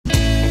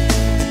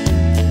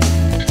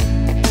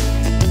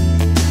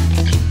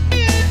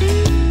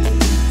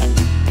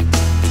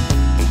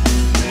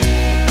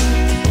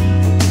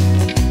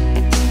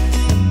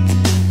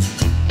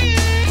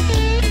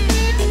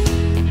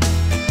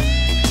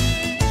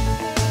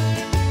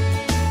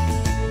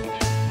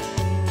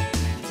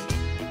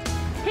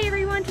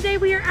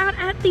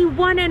the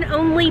one and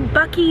only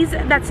Buc-ees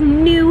that's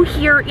new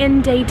here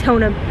in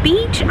Daytona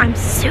Beach. I'm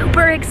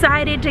super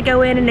excited to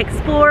go in and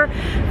explore,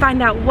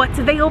 find out what's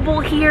available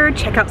here,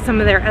 check out some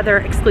of their other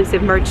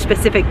exclusive merch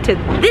specific to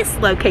this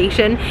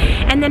location,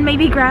 and then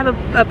maybe grab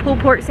a pulled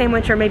pork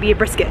sandwich or maybe a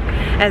brisket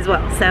as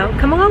well. So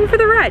come along for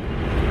the ride.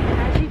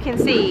 As you can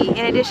see,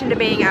 in addition to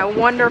being a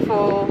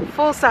wonderful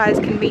full-size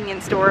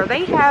convenience store,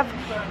 they have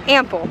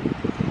ample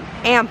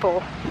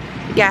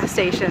gas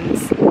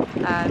stations,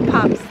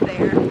 pumps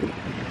there.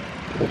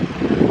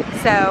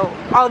 So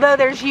although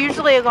there's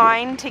usually a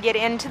line to get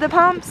into the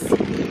pumps,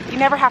 you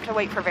never have to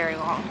wait for very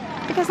long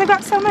because they've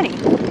got so many.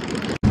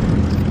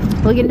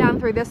 Looking down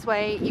through this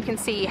way, you can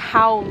see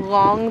how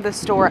long the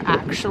store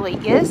actually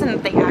is,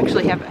 and they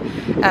actually have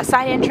a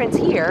side entrance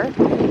here.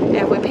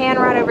 If we pan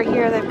right over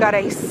here, they've got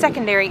a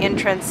secondary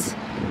entrance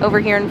over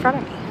here in front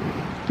of me.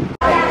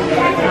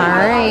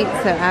 Alright,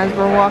 so as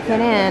we're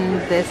walking in,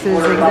 this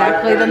is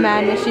exactly the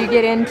madness you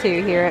get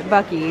into here at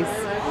Buc-ee's.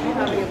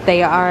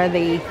 They are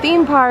the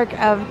theme park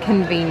of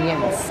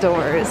convenience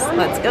stores.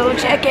 Let's go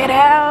check it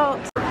out.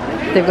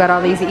 They've got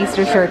all these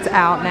Easter shirts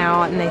out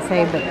now, and they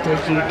say, "But did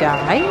you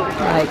die?"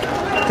 Like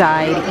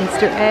dyed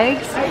Easter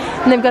eggs.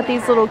 And they've got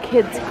these little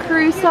kids'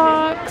 crew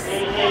socks.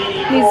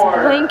 These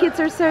blankets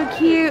are so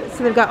cute.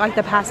 So they've got like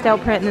the pastel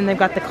print, and then they've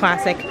got the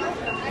classic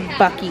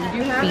Buc-ee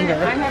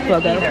Beaver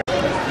logo.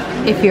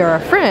 If you're a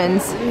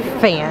Friends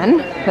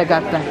fan, they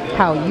got the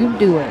 "How You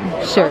Doing"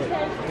 shirt.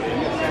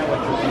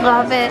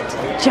 Love it.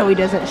 Joey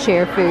doesn't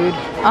share food.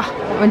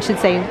 Oh, one should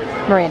say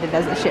Miranda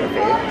doesn't share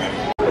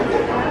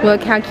food.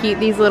 Look how cute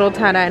these little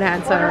tie-dyed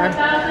hats are.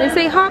 They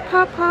say hop,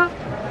 hop, hop.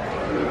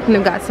 And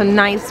they've got some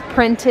nice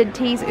printed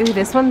tees. Ooh,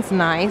 this one's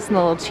nice. And the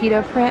little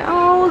cheetah print.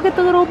 Oh, look at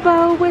the little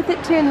bow with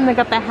it too. And then they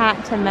got the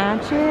hat to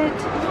match it.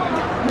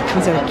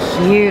 These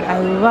are cute. I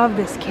love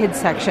this kids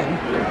section.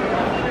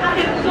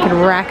 You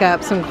could rack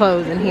up some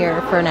clothes in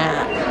here for a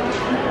nap.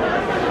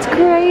 It's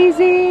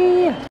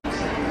crazy.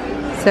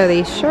 So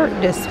these shirt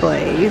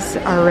displays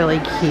are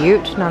really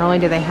cute. Not only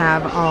do they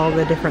have all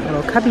the different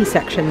little cubby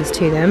sections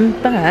to them,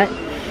 but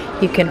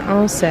you can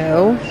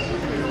also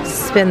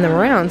spin them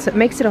around. So it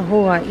makes it a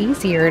whole lot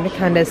easier to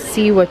kind of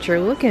see what you're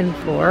looking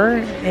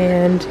for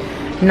and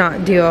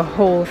not do a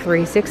whole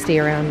 360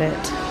 around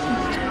it.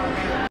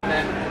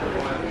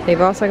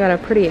 They've also got a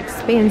pretty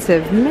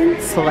expansive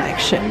men's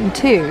selection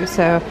too.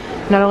 So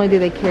not only do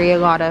they carry a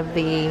lot of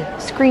the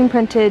screen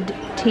printed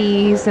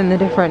tees and the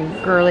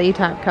different girly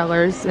type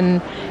colors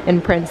and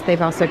prints,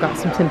 they've also got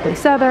some Simply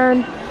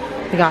Southern.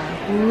 They got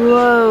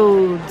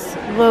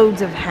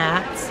loads of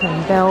hats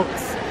and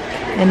belts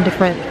and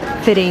different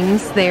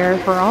fittings there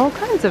for all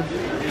kinds of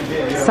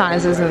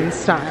sizes and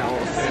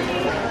styles.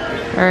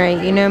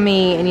 Alright, you know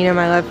me and you know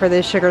my love for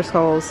the sugar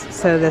skulls,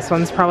 so this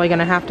one's probably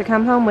gonna have to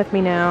come home with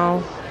me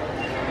now.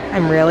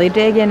 I'm really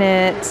digging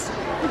it.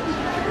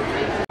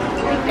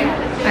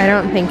 I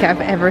don't think I've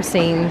ever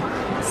seen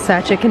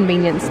such a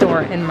convenience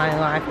store in my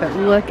life, but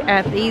look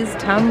at these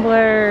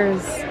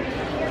tumblers.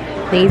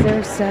 These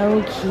are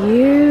so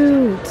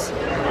cute.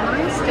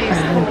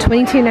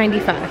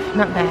 $22.95,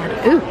 not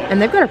bad. Ooh,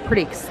 and they've got a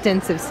pretty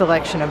extensive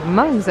selection of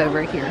mugs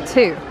over here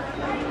too.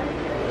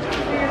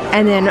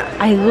 And then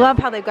I love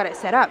how they've got it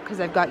set up because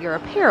they've got your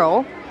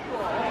apparel,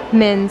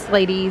 men's,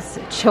 ladies,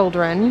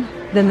 children.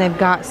 Then they've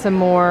got some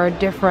more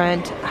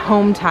different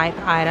home type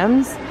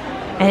items,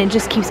 and it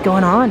just keeps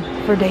going on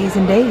for days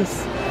and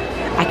days.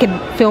 I could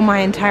fill my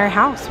entire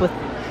house with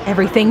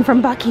everything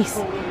from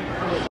Buc-ee's.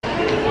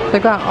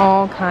 They've got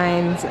all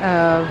kinds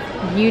of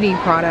beauty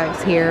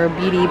products here,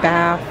 beauty,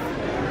 bath,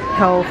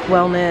 health,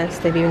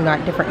 wellness. They've even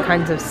got different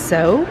kinds of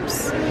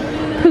soaps,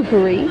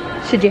 poopery,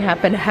 should you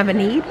happen to have a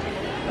need.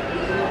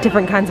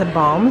 Different kinds of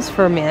balms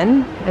for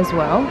men as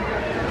well.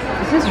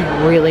 This is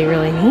really,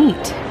 really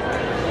neat.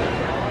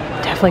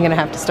 Definitely gonna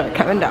have to start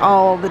coming to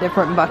all the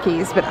different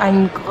Buc-ee's, but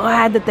I'm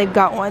glad that they've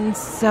got one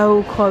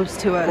so close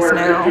to us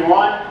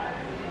now.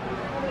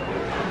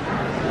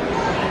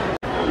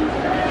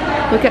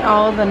 Look at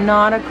all the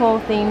nautical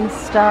themed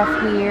stuff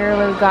here.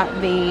 We've got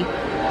the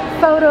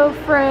photo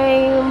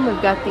frame,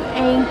 we've got the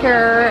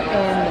anchor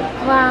and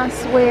the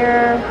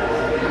glassware.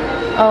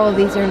 Oh,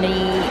 these are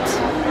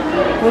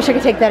neat. Wish I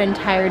could take that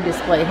entire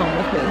display home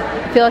with me.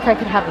 I feel like I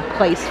could have a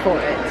place for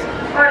it.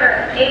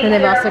 And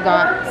they've also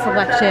got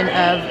selection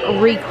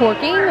of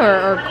recorking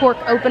or cork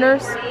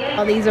openers.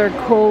 Oh, these are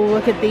cool.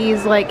 Look at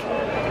these like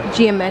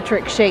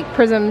geometric shaped,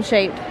 prism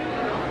shaped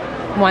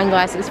wine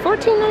glasses.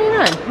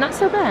 $14.99, not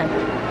so bad.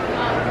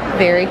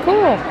 Very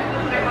cool.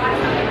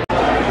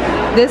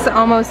 This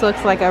almost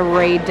looks like a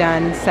Ray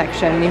Dunn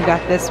section. You've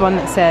got this one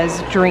that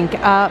says drink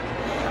up,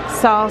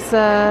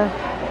 salsa,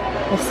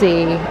 let's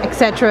see,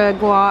 etc.,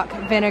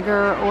 guac,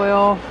 vinegar,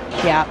 oil.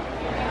 Yeah,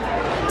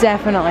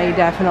 definitely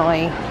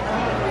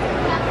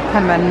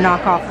kind of a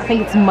knockoff. I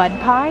think it's Mud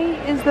Pie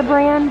is the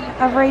brand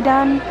of Ray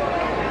Dunn.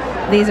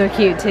 These are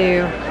cute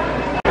too.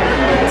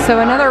 So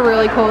another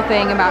really cool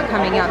thing about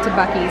coming out to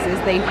Buc-ee's is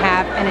they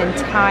have an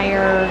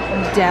entire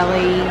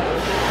deli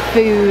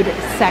food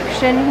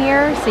section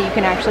here, so you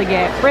can actually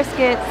get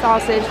brisket,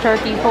 sausage,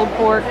 turkey, pulled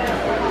pork,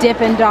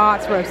 Dippin'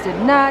 Dots, roasted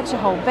nuts, a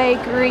whole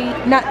bakery,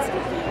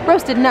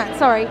 roasted nuts,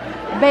 sorry,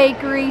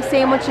 bakery,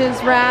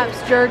 sandwiches,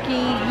 wraps,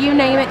 jerky, you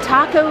name it,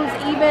 tacos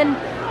even,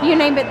 you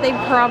name it,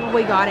 they've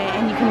probably got it,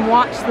 and you can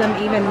watch them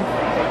even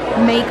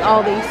make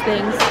all these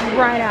things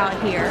right out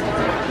here.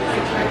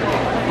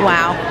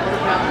 Wow.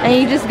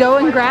 And you just go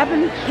and grab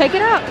and pick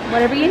it up,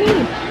 whatever you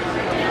need.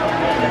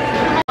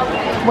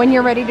 When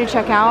you're ready to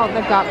check out,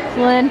 they've got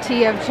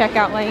plenty of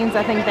checkout lanes.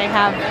 I think they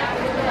have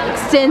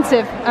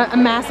extensive, a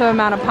massive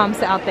amount of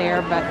pumps out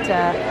there, but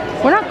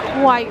we're not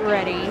quite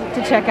ready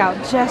to check out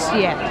just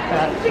yet.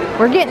 But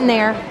we're getting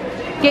there,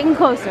 getting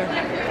closer.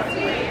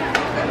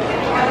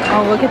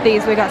 Oh, look at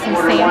these. We got some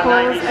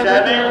samples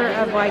over here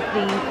of like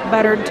the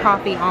buttered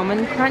toffee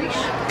almond crunch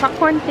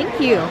popcorn. Thank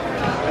you.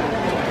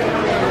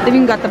 They've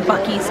even got the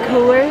Buc-ees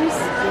coolers.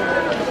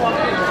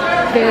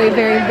 Very,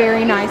 very,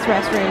 very nice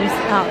restrooms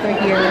out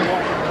here.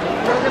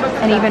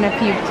 And even a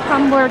few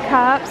tumbler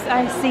cups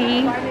I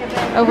see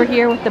over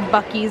here with the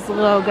Buc-ees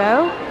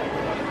logo.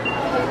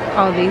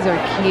 Oh, these are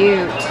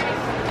cute.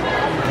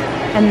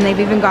 And they've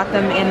even got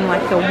them in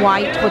like the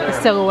white with the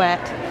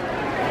silhouette.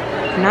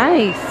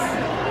 Nice.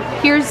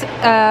 Here's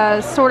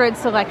a sorted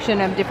selection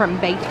of different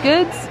baked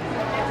goods.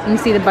 You can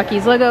see the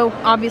Buc-ees logo,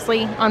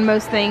 obviously, on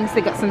most things.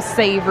 They got some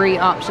savory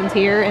options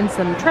here and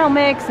some trail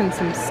mix and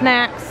some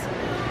snacks,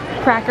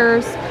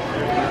 crackers.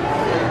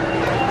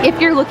 If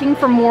you're looking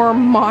for more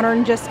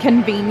modern just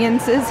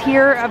conveniences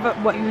here of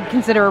what you would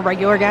consider a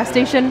regular gas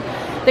station,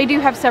 they do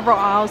have several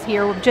aisles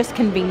here with just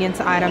convenience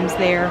items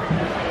there.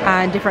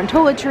 Different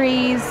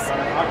toiletries,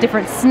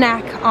 different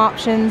snack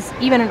options,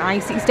 even an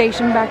icy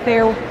station back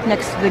there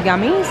next to the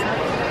gummies.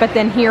 But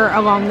then here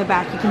along the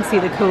back you can see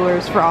the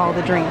coolers for all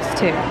the drinks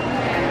too.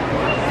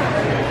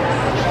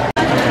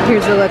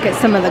 Here's a look at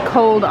some of the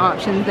cold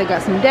options. They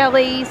got some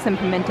deli, some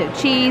pimento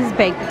cheese,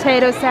 baked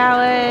potato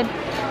salad,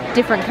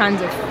 different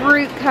kinds of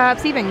fruit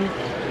cups, even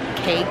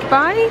cake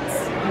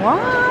bites.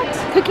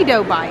 What? Cookie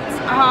dough bites.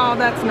 Oh,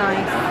 that's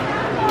nice.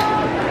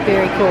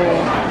 Very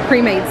cool.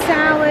 Pre-made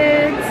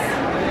salads.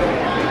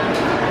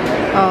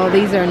 Oh,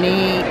 these are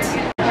neat.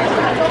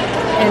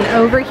 And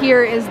over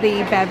here is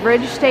the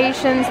beverage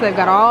station. So they've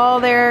got all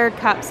their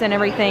cups and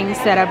everything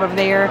set up over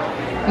there.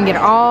 You can get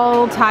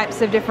all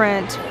types of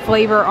different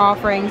flavor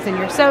offerings in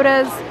your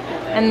sodas.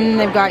 And then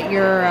they've got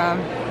your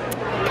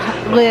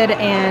lid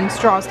and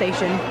straw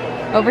station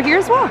over here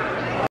as well.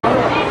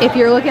 If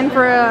you're looking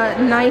for a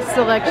nice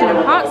selection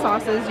of hot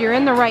sauces, you're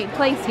in the right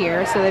place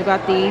here. So they've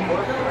got the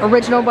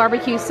original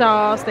barbecue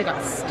sauce, they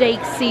got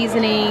steak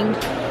seasoning,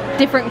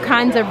 different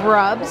kinds of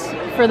rubs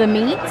for the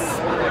meats.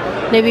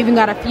 They've even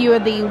got a few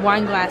of the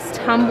wine glass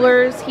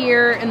tumblers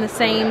here in the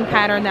same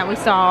pattern that we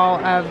saw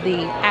of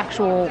the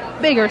actual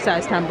bigger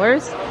size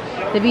tumblers.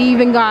 They've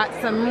even got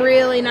some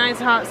really nice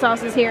hot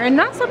sauces here and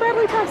not so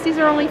badly priced. These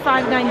are only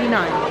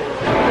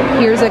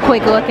 $5.99. Here's a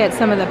quick look at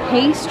some of the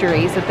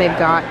pastries that they've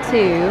got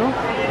too.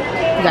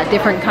 They've got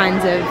different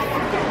kinds of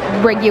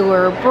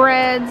regular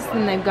breads,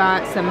 and they've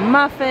got some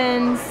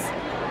muffins,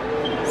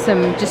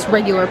 some just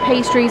regular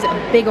pastries,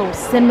 a big old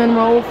cinnamon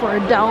roll for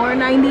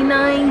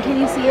 $1.99. Can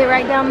you see it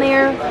right down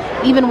there?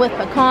 Even with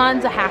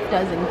pecans, a half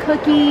dozen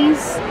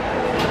cookies,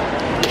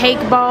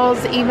 cake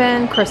balls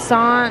even,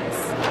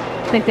 croissants.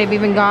 I think they've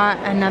even got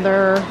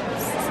another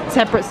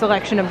separate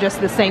selection of just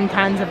the same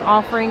kinds of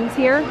offerings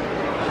here.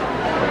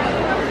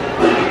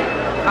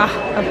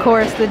 Of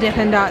course, the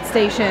Dippin' Dot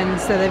station.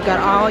 So they've got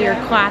all your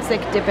classic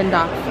Dippin'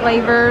 Dot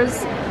flavors.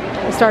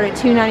 They start at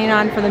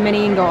 $2.99 for the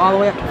mini and go all the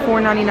way up to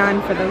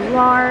 $4.99 for the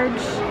large.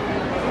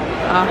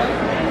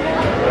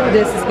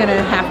 This is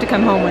gonna have to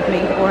come home with me,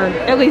 or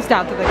at least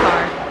out to the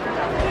car.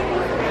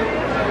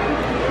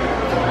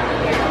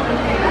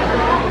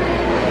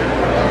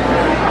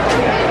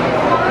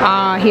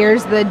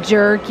 Here's the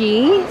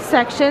jerky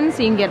section,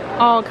 so you can get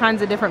all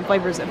kinds of different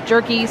flavors of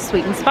jerky,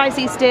 sweet and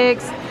spicy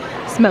sticks,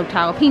 smoked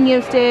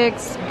jalapeno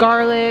sticks,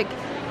 garlic,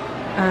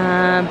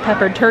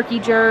 peppered turkey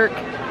jerk.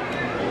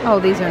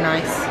 Oh, these are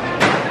nice.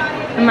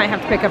 I might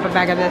have to pick up a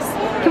bag of this.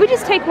 Can we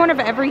just take one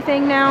of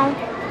everything now?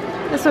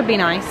 This would be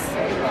nice.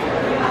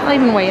 I'll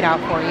even weigh it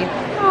out for you.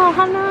 Oh,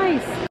 how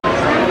nice.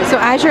 So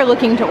as you're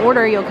looking to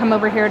order, you'll come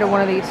over here to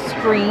one of these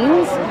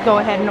screens. Go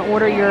ahead and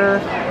order your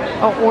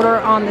order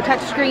on the touch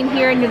screen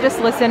here, and you'll just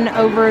listen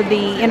over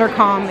the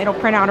intercom. It'll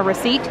print out a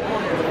receipt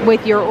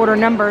with your order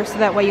number, so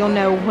that way you'll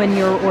know when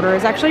your order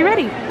is actually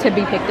ready to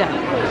be picked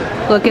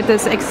up. Look at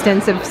this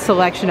extensive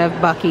selection of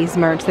Buc-ees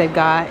merch. They've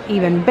got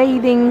even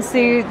bathing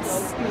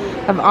suits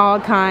of all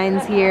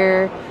kinds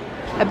here,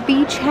 a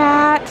beach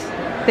hat,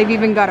 they've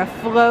even got a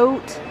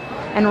float,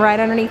 and right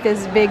underneath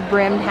this big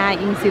brimmed hat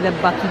you can see the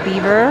Buc-ee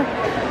beaver.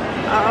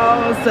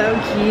 Oh, so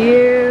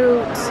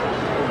cute.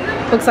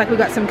 Looks like we've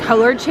got some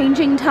color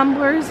changing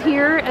tumblers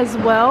here as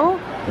well.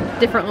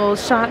 Different little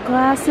shot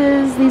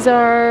glasses. These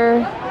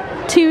are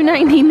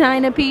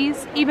 $2.99 a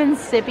piece. Even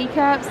sippy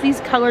cups.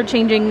 These color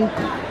changing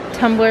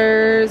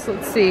tumblers,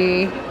 let's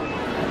see,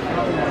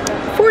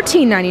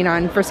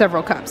 $14.99 for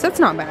several cups. That's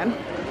not bad.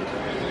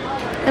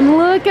 And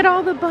look at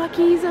all the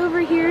Buc-ees over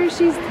here.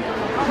 She's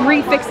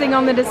refixing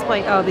on the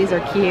display. Oh, these are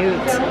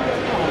cute.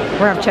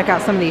 We're gonna check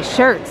out some of these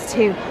shirts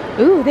too.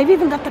 Ooh, they've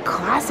even got the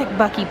classic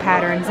Buc-ee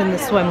patterns in the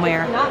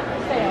swimwear.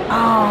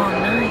 Oh,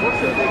 nice.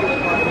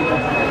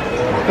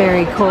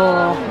 Very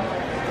cool.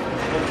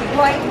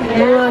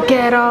 Look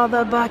at all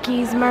the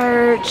Buc-ees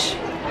merch.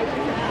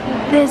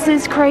 This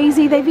is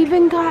crazy. They've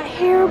even got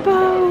hair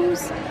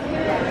bows.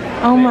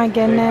 Oh my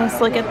goodness.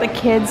 Look at the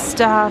kids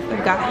stuff.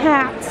 They've got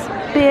hats,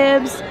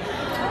 bibs,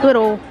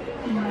 little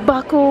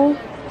buckle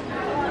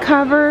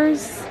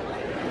covers.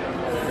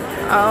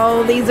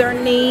 Oh, these are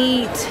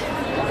neat.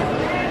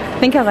 I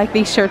think I like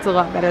these shirts a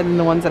lot better than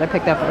the ones that I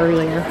picked up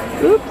earlier.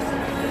 Oops.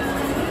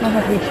 I'll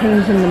have to be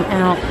changing them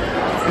out.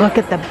 Look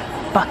at the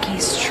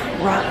Buc-ee's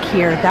truck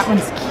here. That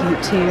one's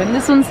cute too. And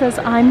this one says,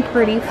 "I'm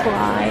pretty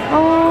fly."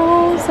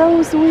 Oh,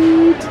 so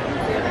sweet.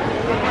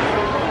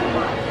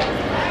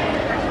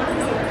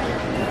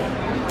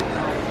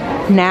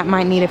 Nat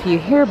might need a few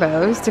hair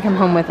bows to come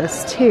home with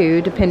us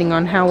too, depending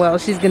on how well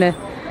she's gonna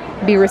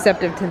be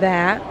receptive to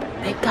that.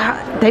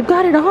 But they've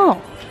got it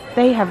all.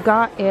 They have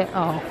got it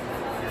all.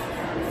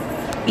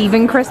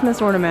 Even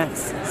Christmas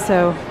ornaments.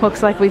 So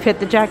looks like we've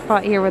hit the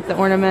jackpot here with the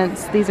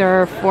ornaments. These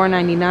are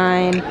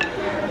 $4.99.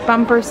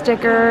 Bumper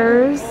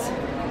stickers.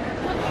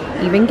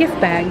 Even gift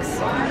bags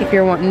if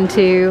you're wanting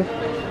to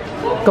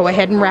go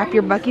ahead and wrap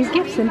your Buc-ee's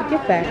gifts into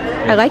gift bag.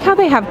 I like how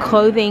they have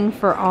clothing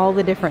for all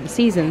the different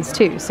seasons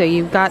too. So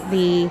you've got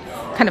the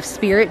kind of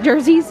spirit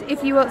jerseys,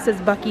 if you will. It says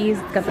Buc-ee's.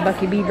 It's got the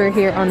Buc-ee beaver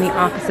here on the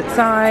opposite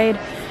side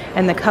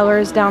and the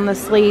colors down the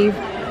sleeve.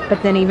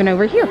 But then even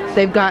over here,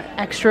 they've got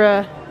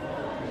extra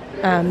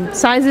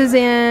sizes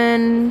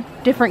in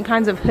different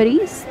kinds of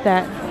hoodies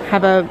that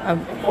have a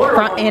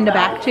front and a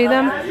back to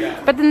them.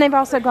 But then they've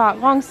also got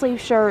long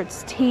sleeve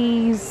shirts,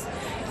 tees,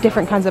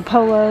 different kinds of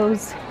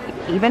polos,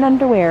 even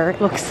underwear, it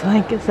looks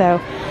like.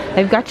 So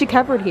they've got you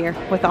covered here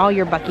with all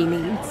your Buc-ee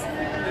needs.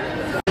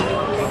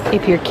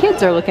 If your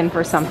kids are looking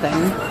for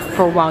something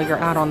for while you're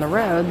out on the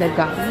road, they've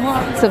got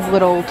lots of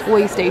little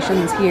toy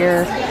stations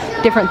here,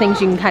 different things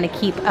you can kind of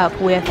keep up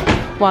with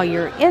while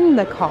you're in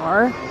the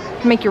car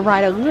to make your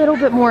ride a little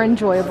bit more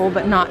enjoyable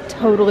but not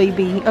totally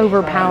be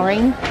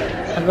overpowering.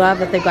 I love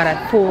that they've got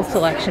a full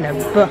selection of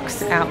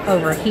books out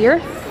over here.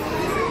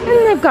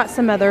 And they've got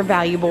some other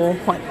valuable,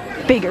 like,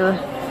 bigger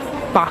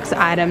box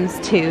items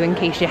too, in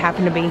case you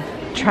happen to be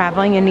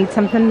traveling and need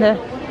something to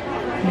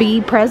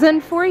be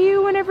present for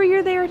you whenever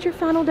you're there at your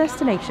final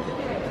destination.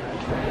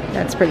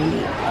 That's pretty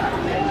neat.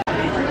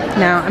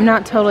 Now, I'm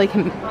not totally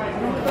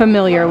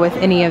familiar with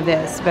any of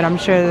this, but I'm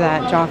sure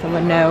that Jonathan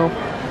would know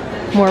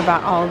more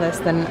about all of this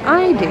than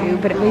I do.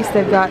 But at least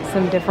they've got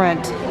some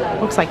different,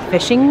 looks like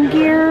fishing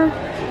gear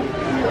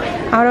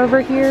out over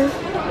here.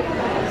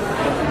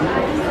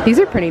 These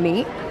are pretty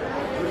neat.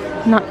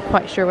 Not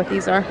quite sure what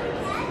these are.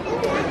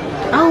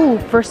 Oh,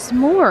 for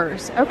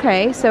s'mores.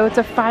 Okay, so it's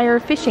a fire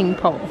fishing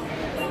pole.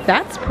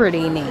 That's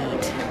pretty neat.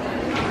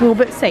 A little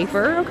bit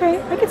safer.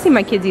 Okay, I can see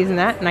my kids using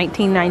that.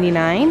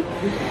 $19.99.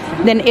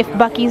 Then if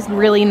Buc-ee's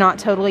really not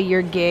totally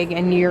your gig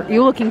and you're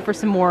looking for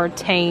some more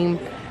tame,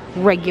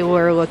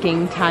 regular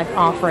looking type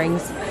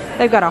offerings,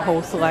 they've got a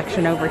whole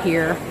selection over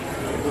here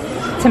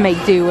to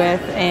make do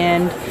with.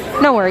 And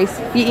no worries,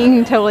 you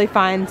can totally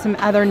find some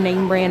other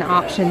name brand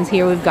options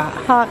here. We've got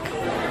Huck,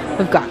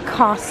 we've got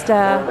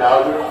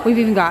Costa, we've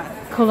even got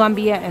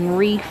Columbia and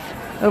Reef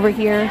over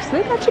here, so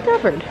they got you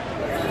covered.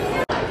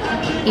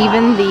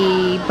 Even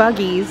the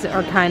buggies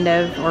are kind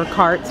of, or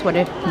carts,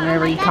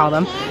 whatever you call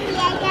them,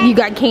 you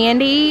got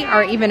candy,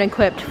 are even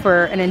equipped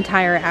for an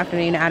entire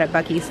afternoon out at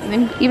Buc-ee's. And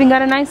they've even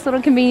got a nice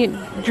little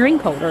convenient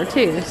drink holder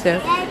too, so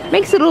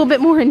makes it a little bit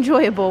more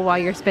enjoyable while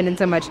you're spending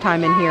so much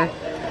time in here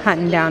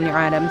hunting down your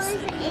items.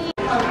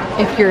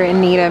 If you're in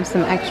need of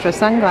some extra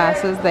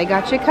sunglasses, they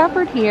got you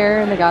covered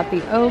here. They got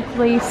the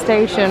Oakley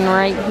station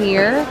right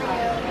here.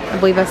 I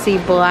believe I see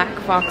Black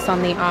Fox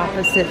on the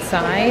opposite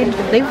side.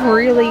 They've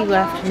really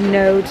left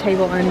no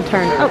table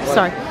unturned. Oh,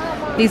 sorry.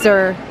 These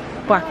are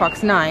Black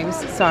Fox knives,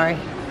 sorry.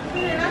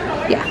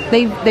 Yeah,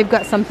 they've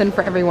got something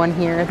for everyone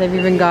here. They've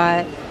even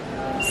got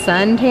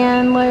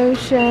suntan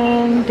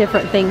lotion,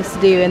 different things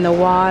to do in the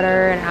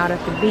water and out at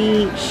the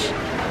beach.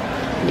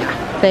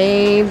 Yeah,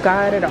 they've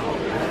got it all.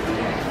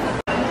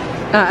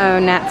 Uh-oh,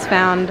 Nat's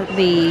found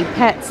the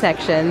pet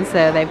section,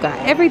 so they've got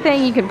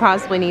everything you could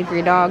possibly need for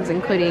your dogs,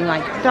 including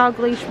like dog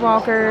leash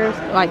walkers,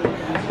 like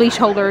leash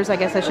holders, I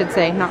guess I should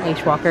say, not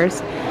leash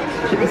walkers.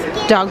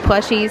 Dog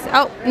plushies.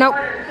 Oh, nope,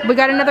 we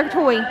got another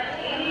toy.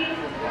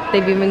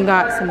 They've even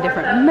got some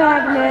different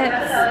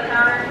magnets,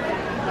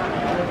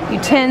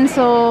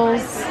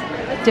 utensils,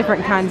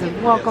 different kinds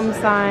of welcome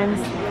signs.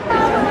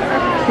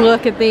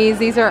 Look at these.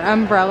 These are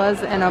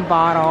umbrellas in a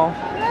bottle.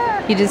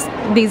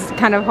 These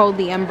kind of hold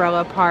the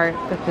umbrella part,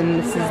 but then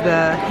this is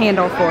the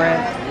handle for it.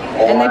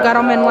 And they've got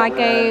them in like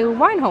a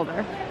wine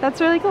holder. That's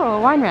really cool,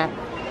 a wine rack.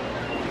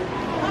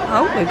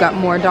 Oh, we've got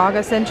more dog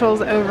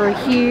essentials over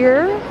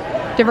here.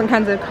 Different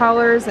kinds of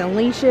collars and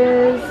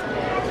leashes.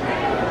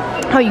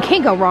 Oh, you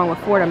can't go wrong with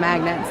Florida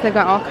magnets. They've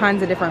got all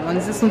kinds of different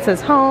ones. This one says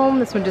home.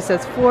 This one just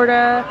says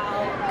Florida.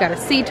 Got a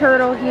sea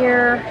turtle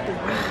here.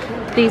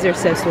 These are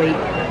so sweet.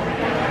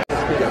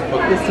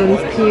 This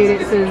one's cute.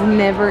 It says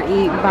never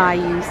eat by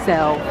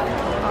yourself.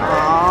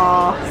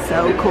 Oh,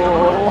 so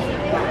cool.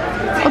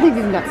 Oh, they've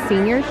even got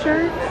senior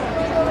shirts.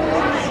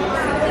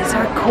 These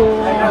are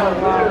cool.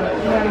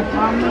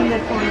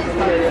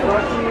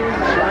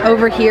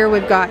 Over here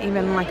we've got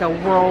even like a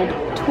world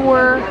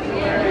tour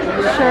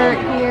shirt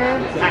here.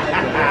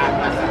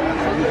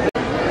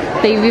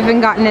 They've even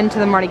gotten into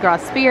the Mardi Gras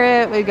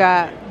spirit. We've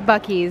got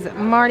Buc-ee's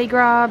Mardi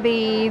Gras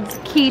beads,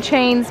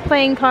 keychains,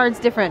 playing cards,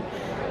 different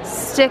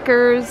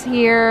stickers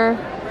here.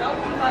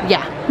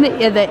 Yeah,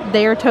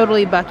 they are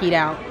totally Buc-ee'd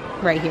out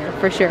right here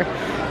for sure.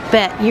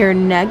 Bet your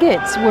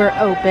nuggets were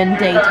open,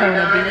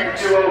 Daytona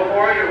Beach.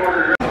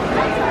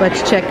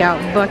 Let's check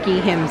out Buc-ee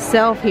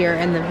himself here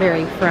in the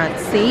very front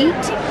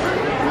seat.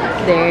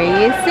 There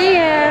you see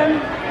him,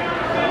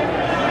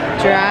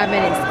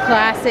 driving his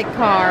classic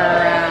car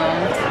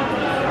around.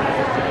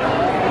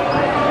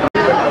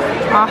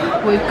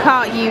 Oh, we've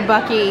caught you,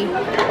 Buc-ee.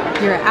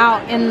 You're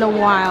out in the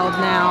wild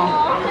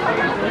now.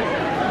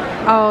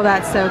 Oh,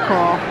 that's so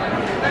cool.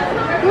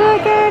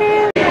 Look at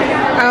him.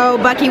 Oh,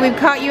 Buc-ee, we've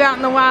caught you out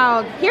in the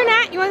wild. Here,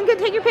 Nat, you want to go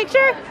take your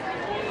picture?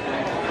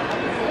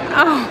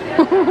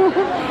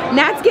 Oh,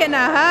 Nat's getting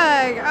a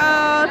hug.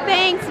 Oh,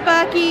 thanks,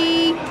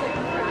 Buc-ee.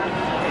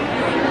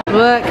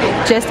 Look,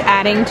 just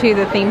adding to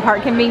the theme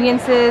park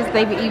conveniences,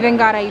 they've even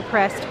got a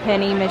pressed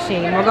penny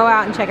machine. We'll go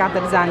out and check out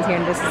the designs here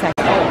in just a second.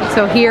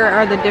 So here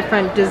are the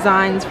different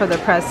designs for the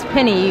pressed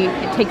penny.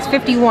 It takes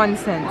 51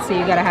 cents, so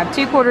you gotta have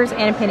 2 quarters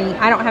and a penny.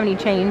 I don't have any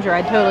change or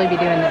I'd totally be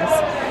doing this.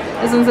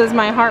 This one says,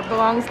 my heart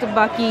belongs to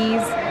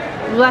Buc-ee's,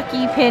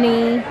 lucky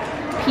penny,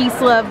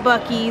 peace, love,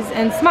 Buc-ee's,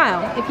 and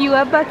smile. If you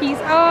love Buc-ee's,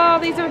 oh,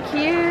 these are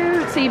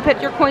cute. So you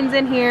put your coins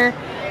in here,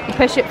 you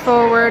push it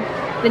forward,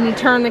 then you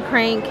turn the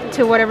crank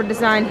to whatever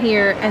design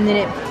here, and then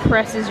it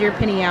presses your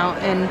penny out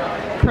and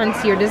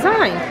prints your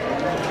design.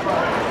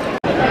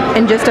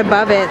 And just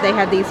above it, they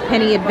have these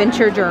penny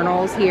adventure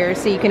journals here,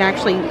 so you can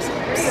actually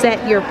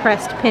set your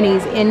pressed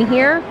pennies in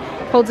here.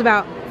 Holds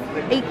about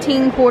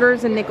 18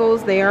 quarters and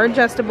nickels. They are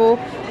adjustable.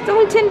 It's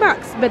only 10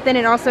 bucks, but then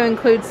it also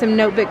includes some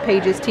notebook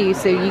pages too,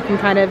 so you can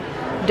kind of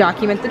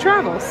document the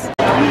travels.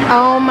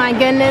 Oh my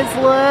goodness,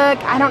 look.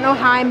 I don't know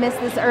how I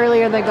missed this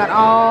earlier. They've got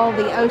all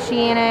the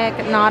oceanic,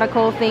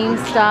 nautical themed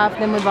stuff.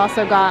 Then we've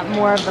also got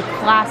more of the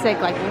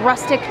classic, like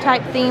rustic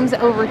type themes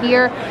over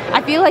here.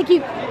 I feel like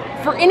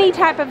for any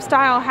type of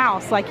style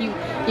house, like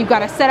you've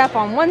got a setup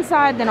on one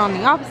side, then on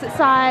the opposite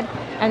side,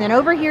 and then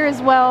over here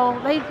as well.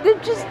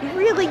 They've just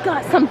really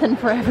got something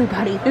for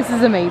everybody. This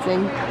is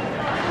amazing.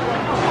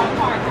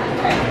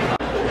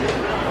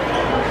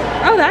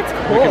 Oh, that's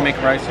cool. We can make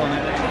rice on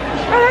it.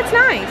 Oh, that's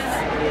nice.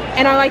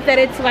 And I like that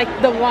it's like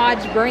the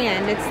Lodge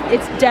brand.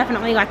 It's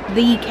definitely like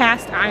the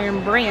cast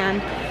iron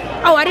brand.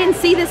 Oh, I didn't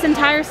see this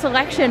entire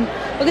selection.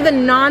 Look at the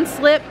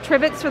non-slip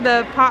trivets for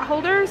the pot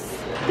holders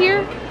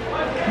here.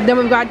 Then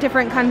we've got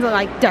different kinds of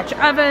like Dutch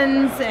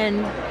ovens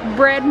and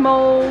bread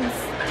molds,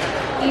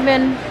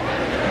 even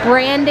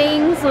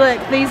brandings. Look,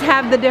 these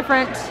have the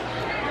different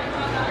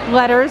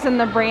letters and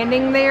the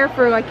branding there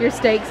for like your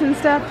steaks and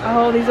stuff.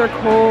 Oh, these are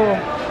cool.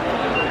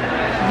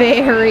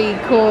 Very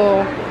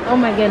cool. Oh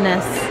my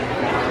goodness.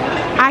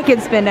 I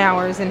could spend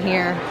hours in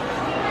here.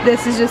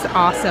 This is just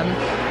awesome.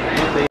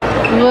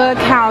 Look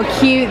how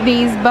cute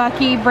these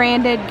Buc-ee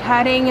branded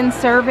cutting and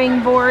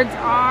serving boards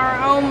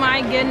are. Oh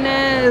my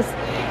goodness.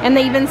 And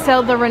they even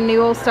sell the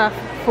renewal stuff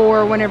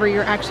for whenever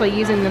you're actually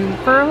using them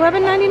for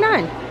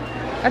 $11.99.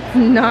 That's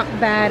not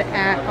bad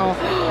at all.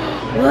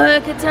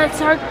 Look, it's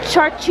our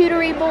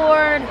charcuterie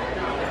board.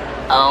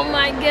 Oh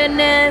my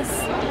goodness.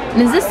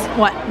 And is this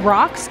what,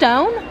 rock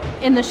stone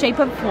in the shape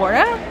of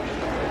Florida?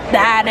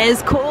 That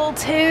is cool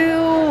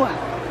too.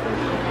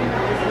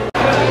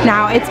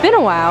 Now, it's been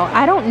a while.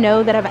 I don't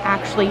know that I've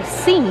actually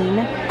seen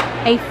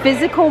a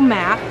physical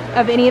map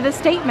of any of the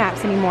state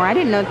maps anymore. I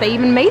didn't know that they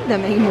even made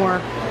them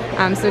anymore.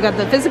 So we got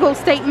the physical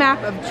state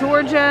map of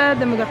Georgia,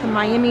 then we got the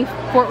Miami,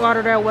 Fort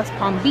Lauderdale, West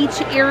Palm Beach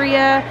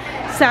area,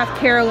 South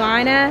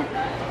Carolina.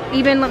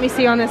 Even, let me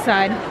see on this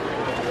side.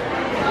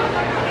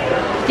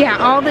 Yeah,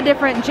 all the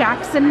different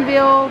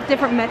Jacksonville,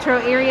 different metro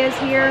areas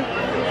here.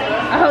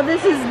 Oh,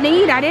 this is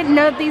neat. I didn't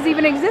know that these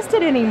even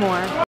existed anymore.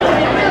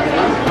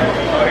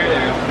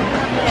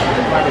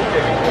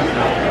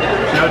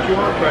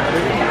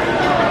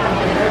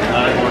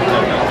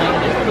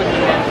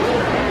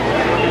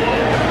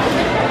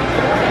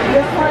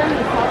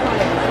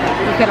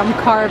 Look at them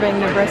carving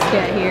the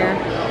brisket here.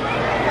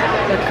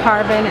 They're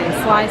carving and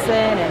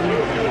slicing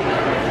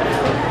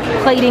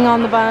and plating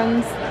on the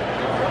buns.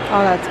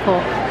 Oh, that's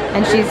cool.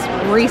 And she's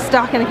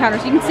restocking the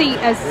counters. You can see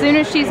as soon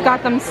as she's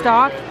got them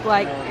stocked,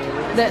 like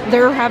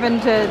they're having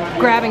to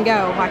grab and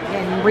go, like,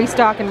 and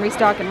restock and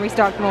restock and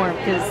restock more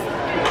because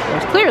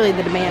there's clearly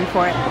the demand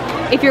for it.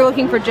 If you're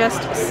looking for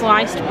just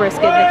sliced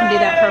brisket, they can do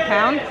that per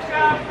pound.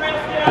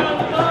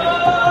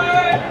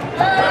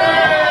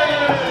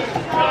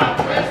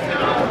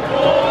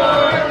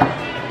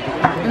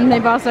 And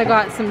they've also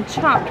got some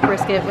chopped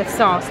brisket with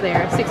sauce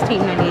there,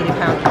 $16.98 a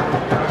pound.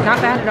 Not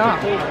bad at all.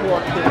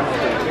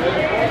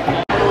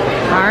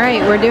 All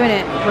right, we're doing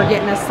it. We're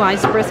getting a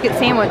sliced brisket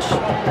sandwich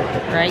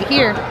right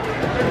here.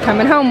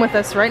 Coming home with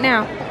us right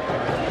now.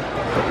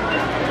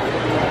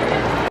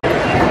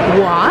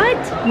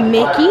 What?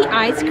 Mickey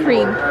ice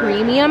cream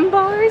premium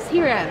bars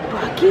here at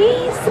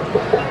Buc-ee's?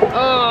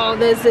 Oh,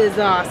 this is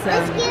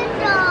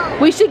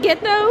awesome. We should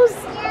get those?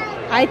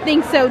 I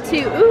think so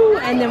too. Ooh,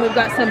 and then we've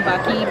got some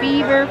Buc-ee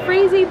Beaver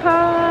Freezy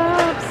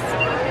Pops.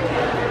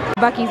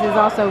 Buc-ee's is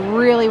also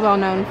really well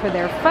known for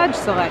their fudge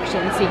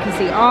selection, so you can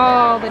see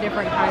all the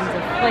different kinds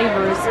of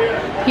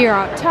flavors here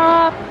up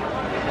top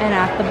and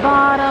at the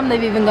bottom.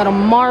 They've even got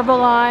them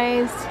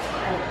marbleized.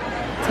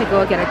 Take a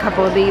look at a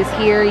couple of these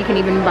here. You can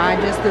even buy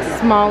just the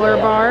smaller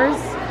bars.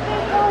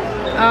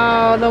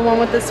 Oh, the one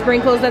with the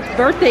sprinkles, that's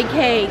birthday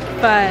cake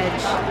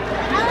fudge.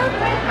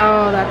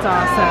 Oh, that's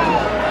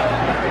awesome.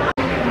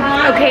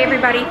 Okay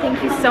everybody,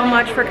 thank you so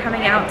much for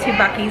coming out to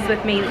Buc-ee's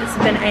with me. This has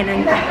been an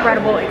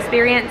incredible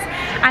experience.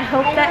 I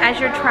hope that as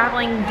you're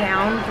traveling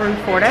down through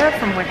Florida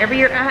from wherever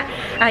you're at,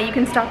 you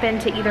can stop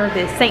into either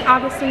the St.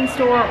 Augustine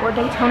store or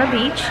Daytona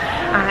Beach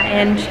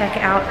and check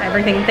out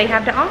everything that they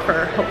have to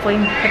offer. Hopefully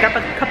pick up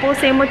a couple of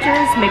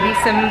sandwiches, maybe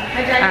some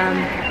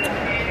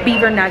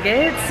beaver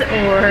nuggets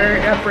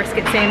or a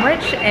brisket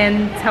sandwich,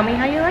 and tell me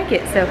how you like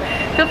it. So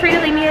feel free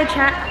to leave me a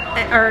chat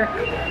or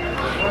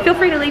feel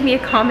free to leave me a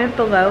comment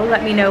below.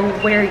 Let me know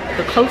where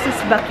the closest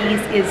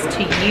Buc-ee's is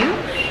to you,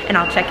 and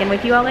I'll check in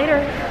with you all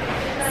later.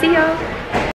 See y'all.